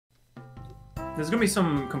there's going to be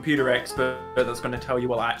some computer expert that's going to tell you,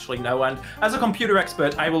 well, actually, no. And as a computer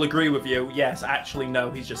expert, I will agree with you. Yes, actually, no,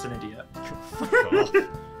 he's just an idiot. Fuck off.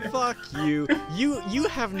 Fuck you. You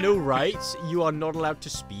have no rights. You are not allowed to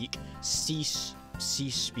speak. Cease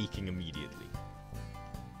speaking immediately.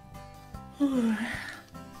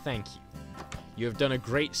 Thank you. You have done a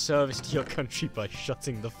great service to your country by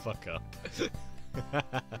shutting the fuck up.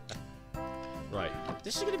 Right.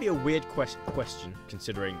 This is going to be a weird question,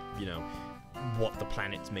 considering, you know, what the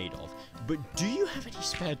planet's made of. But do you have any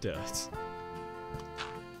spare dirt?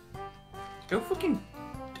 Go fucking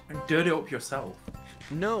dirt it up yourself.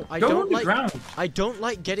 No, I Go don't like. underground. I don't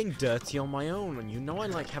like getting dirty on my own, and you know I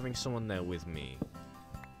like having someone there with me.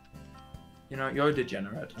 You know, you're a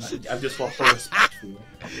degenerate, and I've just lost all respect for you.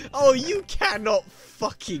 Oh, you cannot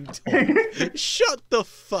fucking talk. Shut the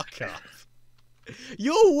fuck up.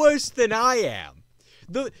 You're worse than I am.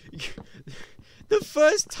 The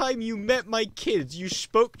first time you met my kids, you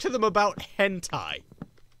spoke to them about hentai.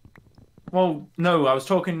 Well, no, I was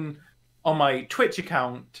talking on my Twitch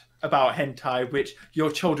account about hentai, which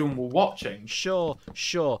your children were watching. Sure,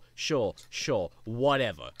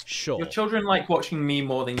 whatever, sure. Your children like watching me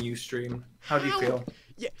more than you stream. How do you feel?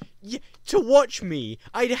 Yeah, to watch me,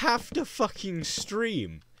 I'd have to fucking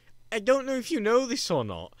stream. I don't know if you know this or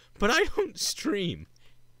not, but I don't stream.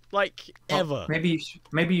 Like, ever. Maybe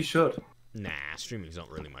you should. Nah, streaming's not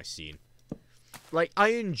really my scene. Like, I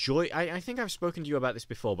enjoy... I think I've spoken to you about this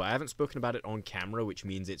before, but I haven't spoken about it on camera, which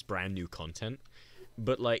means it's brand new content.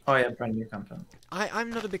 But, like... Oh, yeah, brand new content.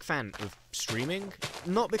 I'm not a big fan of streaming.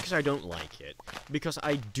 Not because I don't like it. Because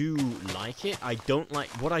I do like it.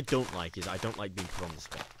 What I don't like is I don't like being put on the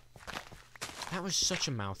spot. That was such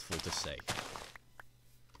a mouthful to say.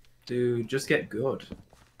 Dude, just get good.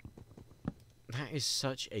 That is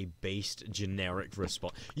such a based, generic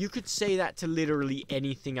response. You could say that to literally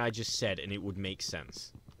anything I just said, and it would make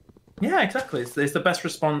sense. Yeah, exactly. It's the best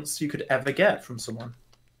response you could ever get from someone.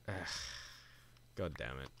 God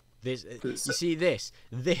damn it. You see, this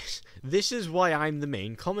is why I'm the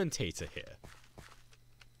main commentator here.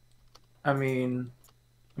 I mean,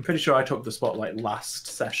 I'm pretty sure I took the spotlight last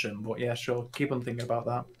session, but yeah, sure. Keep on thinking about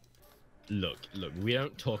that. Look, we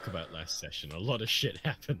don't talk about last session. A lot of shit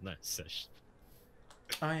happened last session.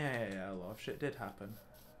 Oh, yeah, a lot of shit did happen.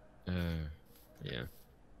 Yeah.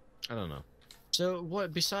 I don't know. So,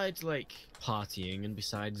 what, besides, like, partying and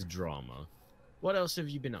besides drama, what else have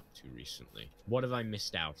you been up to recently? What have I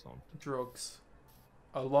missed out on? Drugs.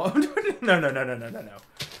 A lot. No. I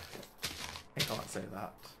can't say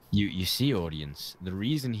that. You see, audience, the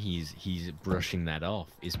reason he's brushing that off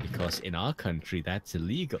is because in our country, that's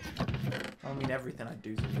illegal. I mean, everything I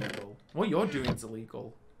do is illegal. What you're doing is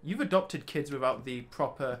illegal. You've adopted kids without the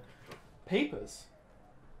proper papers.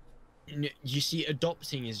 You see,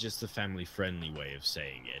 adopting is just the family-friendly way of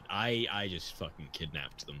saying it. I just fucking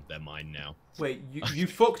kidnapped them. They're mine now. Wait, you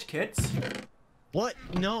fucked kids? What?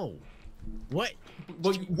 No. What?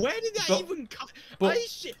 But, where did that even come?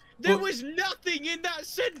 There was nothing in that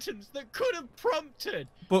sentence that could have prompted.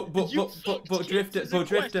 But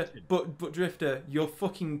Drifter, you're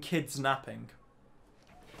fucking kids napping.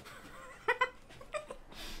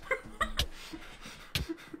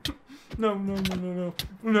 No.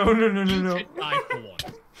 I for one.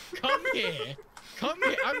 Come here.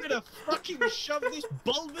 I'm gonna fucking shove this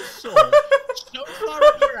Bulbasaur so far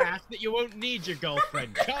up your ass that you won't need your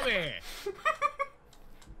girlfriend. Come here.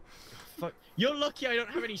 Fuck. You're lucky I don't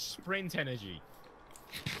have any sprint energy.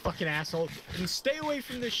 Fucking asshole. And stay away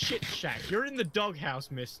from the shit shack. You're in the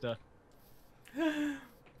doghouse, mister. I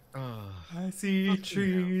see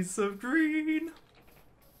trees of green.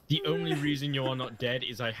 The only reason you're not dead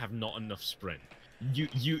is I have not enough sprint.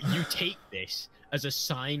 You take this as a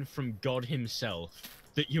sign from God himself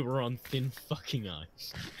that you were on thin fucking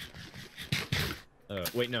ice.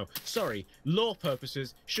 Wait, no. Sorry. Law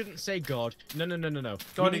purposes, shouldn't say God. No.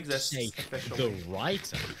 God exists. Say officially. the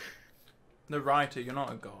writer. The writer, you're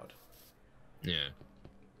not a god. Yeah.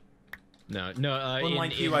 No.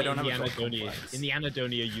 Unlike you, I don't have a god Anhedonia, complex. in the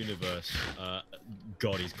Anhedonia universe,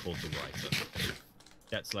 God is called the writer.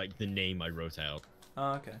 That's like the name I wrote out.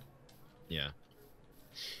 Oh, okay. Yeah.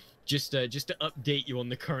 Just to update you on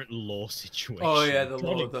the current law situation. Oh yeah, the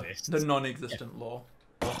law, exists. the non-existent law.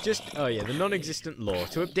 The non-existent law.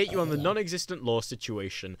 To update you on the non-existent law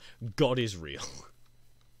situation, God is real.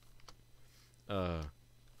 But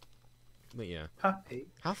yeah. Happy.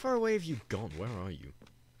 How far away have you gone? Where are you?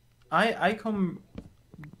 I come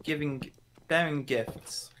bearing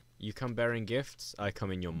gifts. You come bearing gifts, I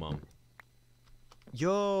come in your mum.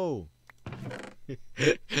 Yo!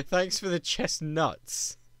 Thanks for the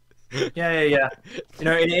chestnuts. Yeah. You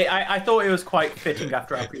know, I thought it was quite fitting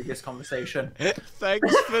after our previous conversation.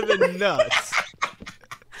 Thanks for the nuts.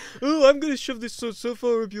 Oh, I'm gonna shove this so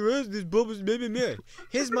far up your ass. This bubbles, me.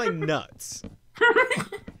 Here's my nuts.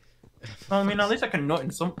 Well, I mean, at least I can nut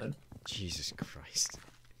in something. Jesus Christ.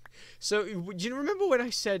 So, do you remember when I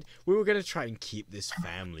said we were gonna try and keep this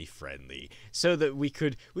family friendly so that we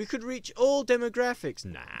could reach all demographics?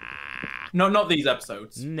 Nah. No, not these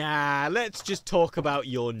episodes. Nah, let's just talk about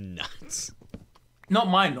your nuts. Not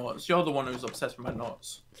my nuts. You're the one who's obsessed with my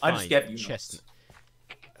nuts. Fine, I just gave you chestnut.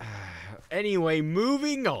 nuts. Anyway,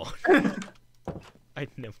 moving on. I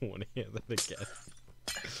never want to hear that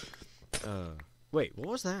again. Wait, what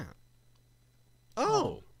was that?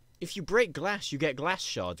 Oh, if you break glass, you get glass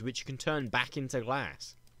shards, which you can turn back into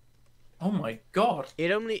glass. Oh my god.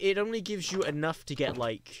 It only gives you enough to get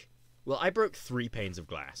like. Well, I broke 3 panes of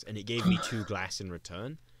glass, and it gave me 2 glass in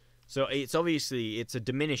return. So it's a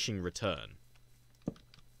diminishing return.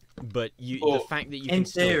 But the fact that you can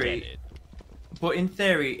still get it. But in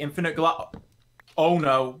theory, infinite glass. Oh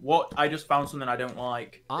no! What? I just found something I don't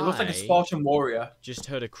like. It looks like a Spartan warrior. Just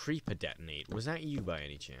heard a creeper detonate. Was that you by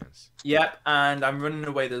any chance? Yep, and I'm running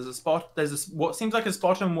away. There's what seems like a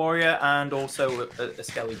Spartan warrior and also a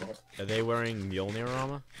skelly ball. Are they wearing Mjolnir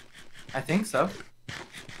armor? I think so.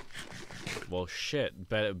 Well, shit.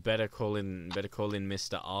 Better call in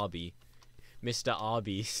Mr. Arby. Mr.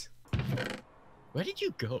 Arby's. Where did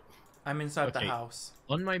you go? I'm inside the house.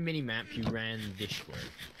 On my mini map, you ran this way.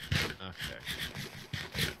 Okay.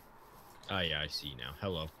 Oh yeah, I see now.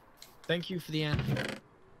 Hello. Thank you for the apple.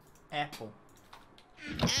 Apple.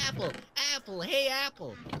 Apple, hey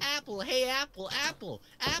apple, apple, hey apple, apple,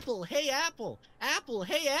 apple, hey apple, apple,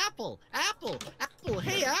 hey apple, apple, apple,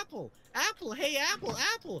 hey apple, apple, hey apple,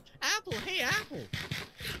 apple, apple, hey apple.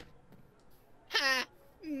 Ha!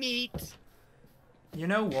 Meat. You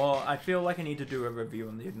know what? I feel like I need to do a review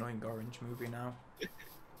on the Annoying Orange movie now.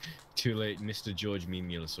 Too late, Mr. George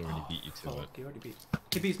Mimulus already beat you to it.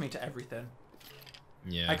 He beats me to everything.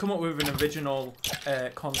 Yeah. I come up with an original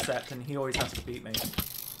concept and he always has to beat me.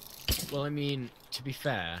 Well, I mean, to be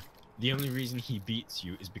fair, the only reason he beats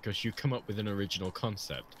you is because you come up with an original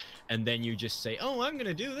concept, and then you just say, "Oh, I'm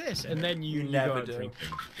gonna do this," and then you never go out do. drinking.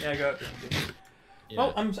 Yeah, I go out drinking. Yeah.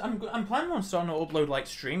 Well, I'm planning on starting to upload like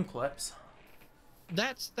stream clips.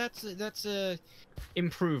 That's a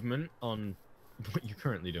improvement on what you're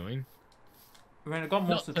currently doing. I mean, I got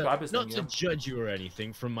more subscribers than you. Not to judge you or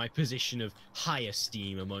anything from my position of high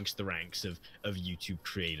esteem amongst the ranks of YouTube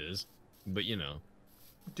creators, but you know.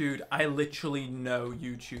 Dude, I literally know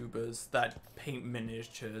YouTubers that paint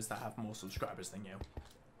miniatures that have more subscribers than you.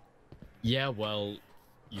 Yeah, well,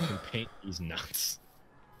 you can paint these nuts.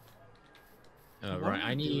 Right,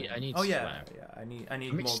 I need. Oh slab. yeah. I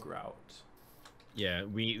need more grout. Yeah,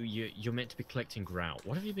 you're meant to be collecting grout.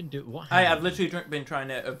 What have you been doing? I've literally been trying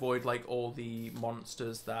to avoid like all the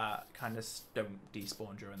monsters that kind of don't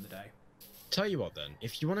despawn during the day. Tell you what then,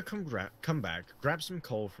 if you want to come back, grab some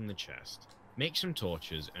coal from the chest, make some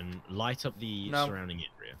torches, and light up the surrounding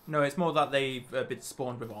area. No, it's more that they've been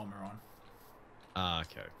spawned with armor on. Ah,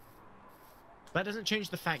 okay. That doesn't change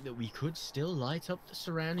the fact that we could still light up the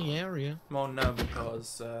surrounding area. Well, no,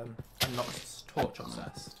 because I'm not torch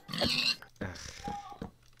obsessed.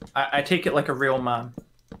 I take it like a real man.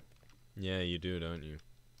 Yeah, you do, don't you?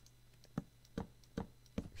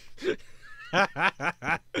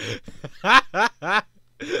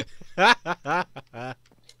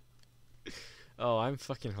 Oh, I'm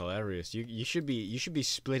fucking hilarious. You should be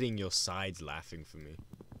splitting your sides laughing for me.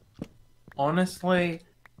 Honestly,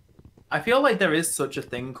 I feel like there is such a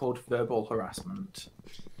thing called verbal harassment.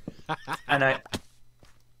 And I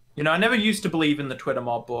never used to believe in the Twitter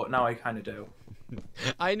mob, but now I kind of do.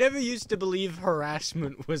 I never used to believe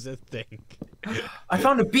harassment was a thing. I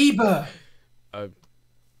found a beaver.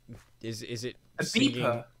 Is it a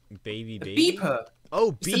beeper? Baby. Beeper.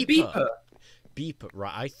 Oh, beeper. It's a beeper. Beeper.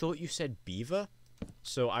 Right. I thought you said beaver,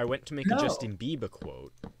 so I went to make a Justin Bieber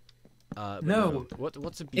quote. No.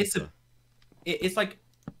 What's a beeper?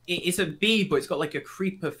 It's a bee, but it's got like a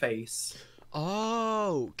creeper face.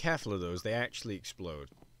 Oh, careful of those. They actually explode.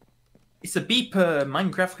 It's a beeper,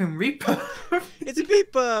 Minecraft Grim Reaper. It's a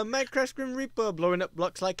beeper, Minecraft Grim Reaper, blowing up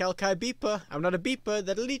blocks like Alkai Beeper. I'm not a beeper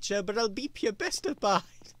that'll eat you, but I'll beep you best of bye.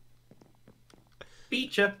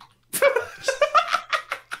 Beat you.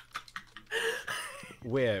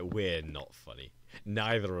 We're not funny.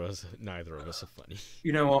 Neither of us are funny.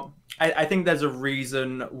 You know what? I think there's a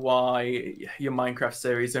reason why your Minecraft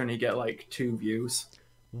series only get like 2 views.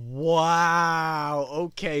 Wow.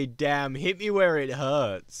 Okay, damn. Hit me where it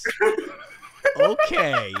hurts.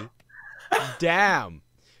 Okay. Damn.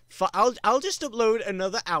 I'll just upload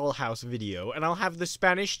another Owl House video, and I'll have the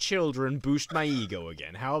Spanish children boost my ego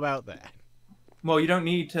again. How about that? Well, you don't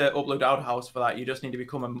need to upload Outhouse for that. You just need to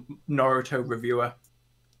become a Naruto reviewer.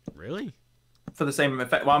 Really? For the same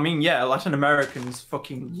effect. Well, I mean, yeah, Latin Americans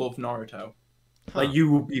fucking love Naruto. Huh. Like, you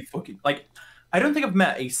will be fucking... Like, I don't think I've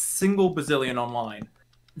met a single Brazilian online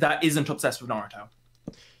that isn't obsessed with Naruto.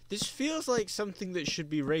 This feels like something that should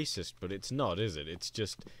be racist, but it's not, is it? It's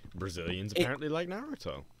just Brazilians apparently like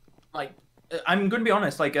Naruto. Like, I'm going to be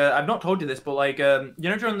honest, like, I've not told you this, but, like, you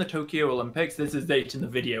know, during the Tokyo Olympics, this is dated in the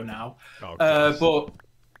video now, but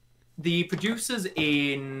the producers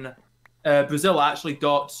in Brazil actually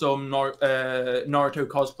got some Naruto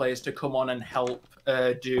cosplayers to come on and help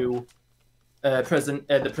do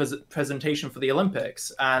the presentation for the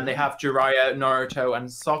Olympics, and they have Jiraiya, Naruto,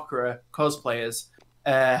 and Sakura cosplayers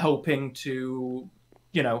helping to,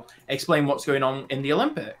 you know, explain what's going on in the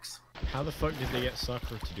Olympics. How the fuck did they get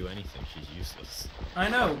Sakura to do anything? She's useless. I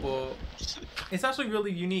know, but it's actually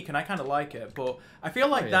really unique, and I kind of like it. But I feel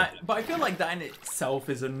like that in itself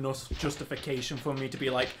is enough justification for me to be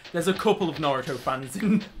like, there's a couple of Naruto fans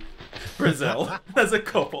in Brazil. There's a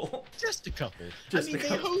couple. Just a couple. Just I mean,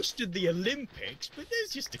 they hosted the Olympics, but there's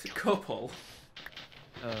just a couple.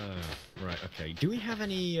 Right, okay. Do we have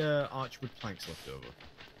any archwood planks left over?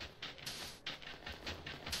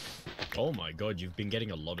 Oh my god, you've been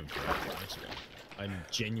getting a lot of drive. Nice one. I'm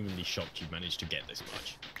genuinely shocked you managed to get this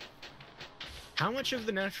much. How much of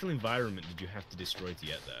the natural environment did you have to destroy to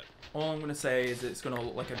get that? All I'm going to say is it's going to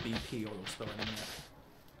look like a BP oil spill in a minute.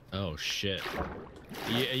 Oh shit.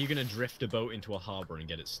 Are you going to drift a boat into a harbor and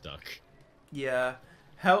get it stuck? Yeah.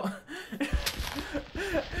 Help.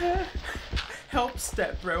 Help,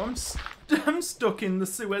 step bro. I'm stuck in the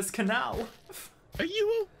Suez Canal. Are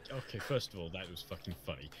you okay? First of all, that was fucking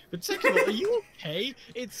funny. But second of all, are you okay?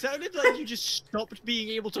 It sounded like you just stopped being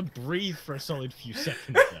able to breathe for a solid few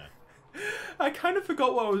seconds there. I kind of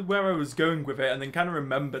forgot where I was going with it, and then kind of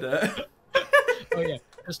remembered it. Oh yeah,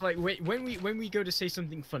 it's like when we go to say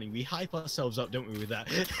something funny, we hype ourselves up, don't we? With that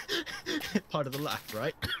part of the laugh,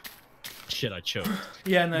 right? Shit, I choked.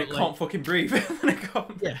 Yeah, and then I can't fucking breathe.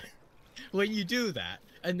 Yeah. When you do that,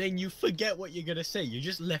 and then you forget what you're gonna say, you're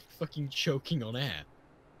just left fucking choking on air.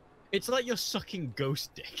 It's like you're sucking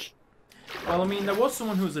ghost dick. Well, I mean, there was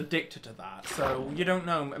someone who was addicted to that, so you don't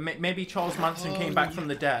know. Maybe Charles Manson came back from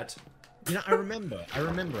the dead. You know, I remember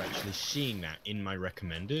actually seeing that in my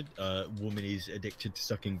recommended. Woman is addicted to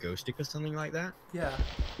sucking ghost dick or something like that. Yeah.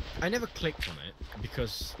 I never clicked on it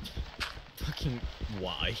because, fucking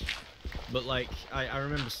why? But like, I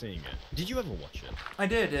remember seeing it. Did you ever watch it? I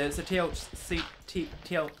did. It's a TLC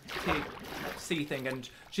thing, and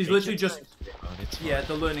she's literally just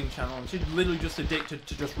the learning channel. And she's literally just addicted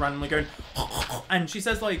to just randomly going, and she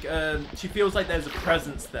says like she feels like there's a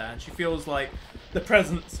presence there, and she feels like the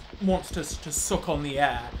presence wants to suck on the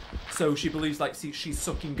air, so she believes like she's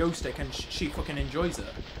sucking ghost dick, and she fucking enjoys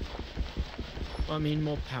it. Well, I mean,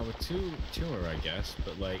 more power to her, I guess.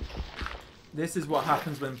 But like, this is what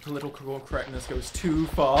happens when political correctness goes too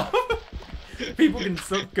far. People can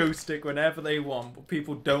suck ghost dick whenever they want, but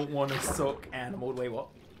people don't want to suck animal. Wait, what?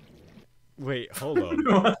 Wait, hold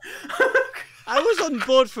on. I was on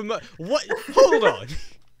board for what? Hold on.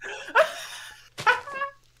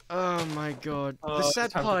 Oh my god. The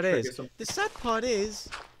sad part is,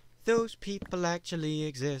 those people actually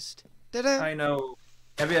exist. Ta-da. I know.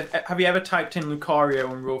 Have you ever typed in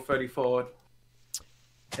Lucario in Rule 34?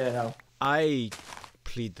 Yeah, no. I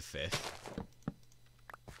plead the fifth.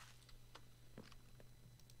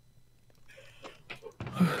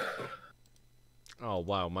 Oh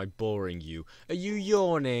wow, am I boring you? Are you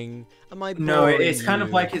yawning? Am I boring No, it's kind you?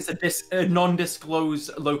 of like it's a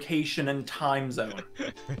non-disclosed location and time zone.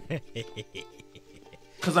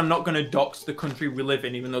 Because I'm not going to dox the country we live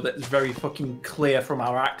in, even though that's very fucking clear from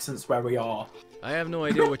our accents where we are. I have no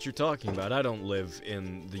idea what you're talking about. I don't live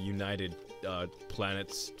in the United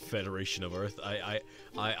Planets Federation of Earth. I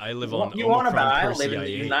live on. What you on about? I live in the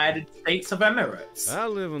Persei. United States of Emirates. I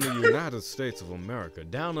live in the United States of America,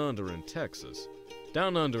 down under in Texas.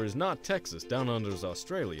 Down under is not Texas. Down under is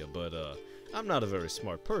Australia. But I'm not a very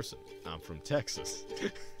smart person. I'm from Texas.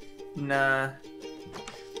 Nah.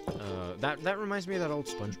 That reminds me of that old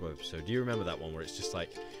SpongeBob episode. Do you remember that one where it's just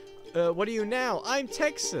like, what are you now? I'm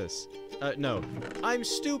Texas. No, I'm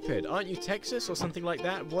stupid. Aren't you Texas or something like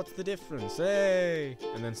that? What's the difference? Hey!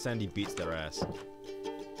 And then Sandy beats their ass.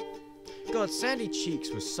 God, Sandy Cheeks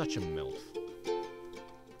was such a MILF.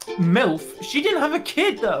 MILF? She didn't have a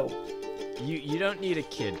kid though. You don't need a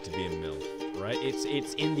kid to be a MILF, right?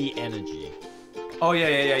 It's in the energy. Oh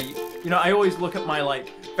yeah. You know, I always look at my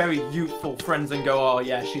like very youthful friends and go, oh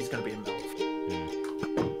yeah, she's gonna be a MILF.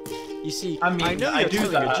 You see, I mean, I know I you're do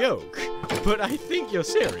telling that. a joke, but I think you're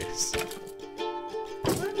serious.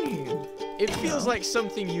 I mean, It feels like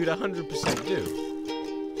something you'd 100%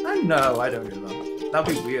 do. no, I don't do that.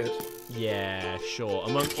 That'd be weird. Yeah, sure.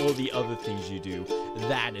 Among all the other things you do,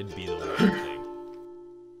 that'd be the one thing.